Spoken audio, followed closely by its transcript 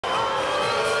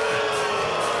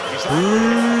Is that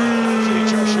Anthony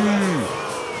Joshua?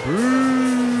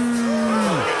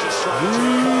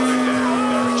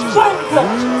 Just trying to calm him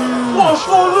down. What a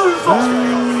sore loser!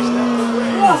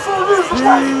 What a sore loser,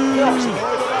 mate!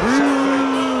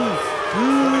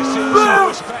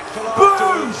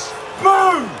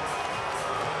 Boom!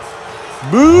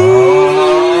 Boom!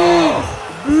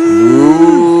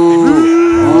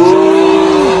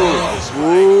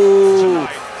 Boom!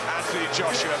 Anthony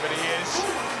Joshua, but he is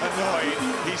annoyed.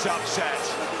 He's upset.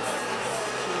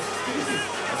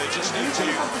 And they just need to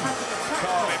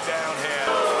calm him down here.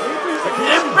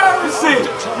 Embarrassing! He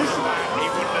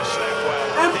wouldn't have slept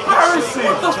well. Embarrassing!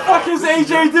 What the fuck is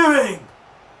AJ doing?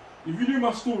 If you knew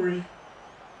my story,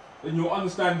 then you'll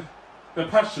understand the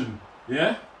passion,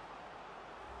 yeah?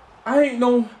 I ain't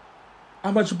no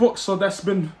amateur boxer that's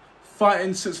been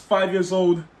fighting since 5 years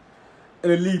old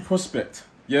in a league prospect,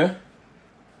 yeah?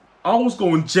 I was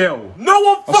going jail. No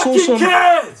one fucking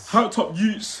cares! Hyped up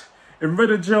youths in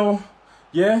Reddit jail,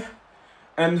 yeah?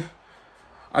 And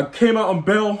I came out on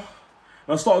bail and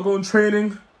I started going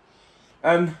training.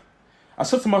 And I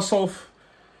said to myself,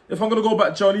 if I'm gonna go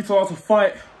back to jail, I need to learn how to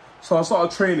fight. So I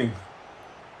started training.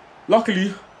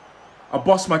 Luckily, I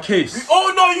bust my case.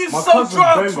 Oh no, you sold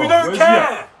drugs, we don't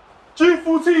care! June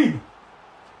 14,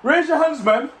 raise your hands,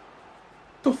 man.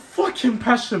 The fucking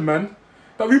passion, man,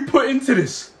 that we put into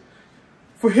this.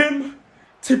 For him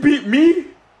to beat me,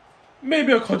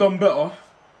 maybe I could have done better.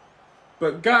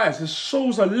 But guys, it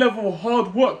shows a level of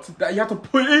hard work that you have to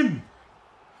put in.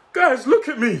 Guys, look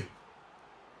at me.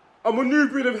 I'm a new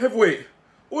breed of heavyweight.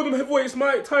 All them heavyweights,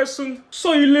 Mike Tyson,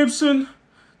 Sonny Libson,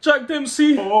 Jack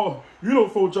Dempsey. Oh, you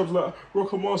don't throw jabs like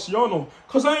Rocco Marciano.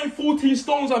 Because I ain't 14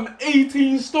 stones, I'm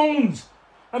 18 stones.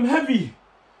 I'm heavy.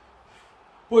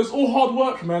 But it's all hard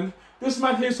work, man. This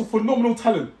man here is a phenomenal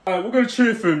talent. Alright, we're going to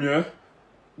cheer for him, yeah?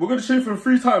 We're going to cheer for him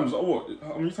 3 times. Oh, what?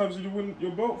 How many times did you win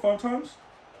your belt? 5 times?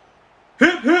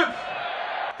 Hip, hip!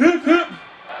 Hip, hip!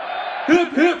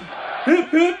 Hip, hip! Hip,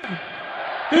 hip!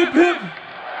 Hip, hip!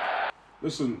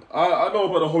 Listen, I know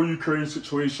about the whole Ukraine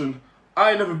situation.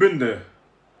 I ain't never been there.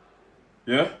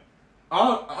 Yeah?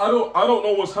 I don't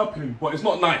know what's happening, but it's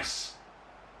not nice.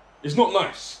 It's not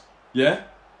nice. Yeah?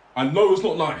 I know it's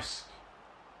not nice.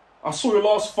 I saw your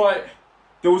last fight.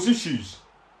 There was issues.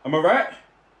 Am I right?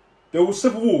 There was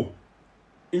civil war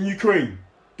in Ukraine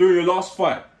during your last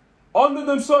fight. Under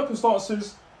them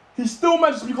circumstances, he still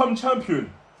managed to become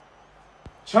champion.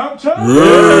 Champ, champ?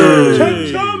 Yay! Champ,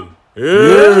 champ?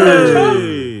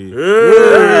 Yay!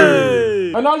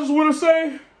 Yay! And I just want to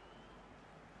say,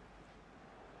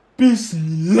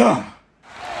 Bismillah.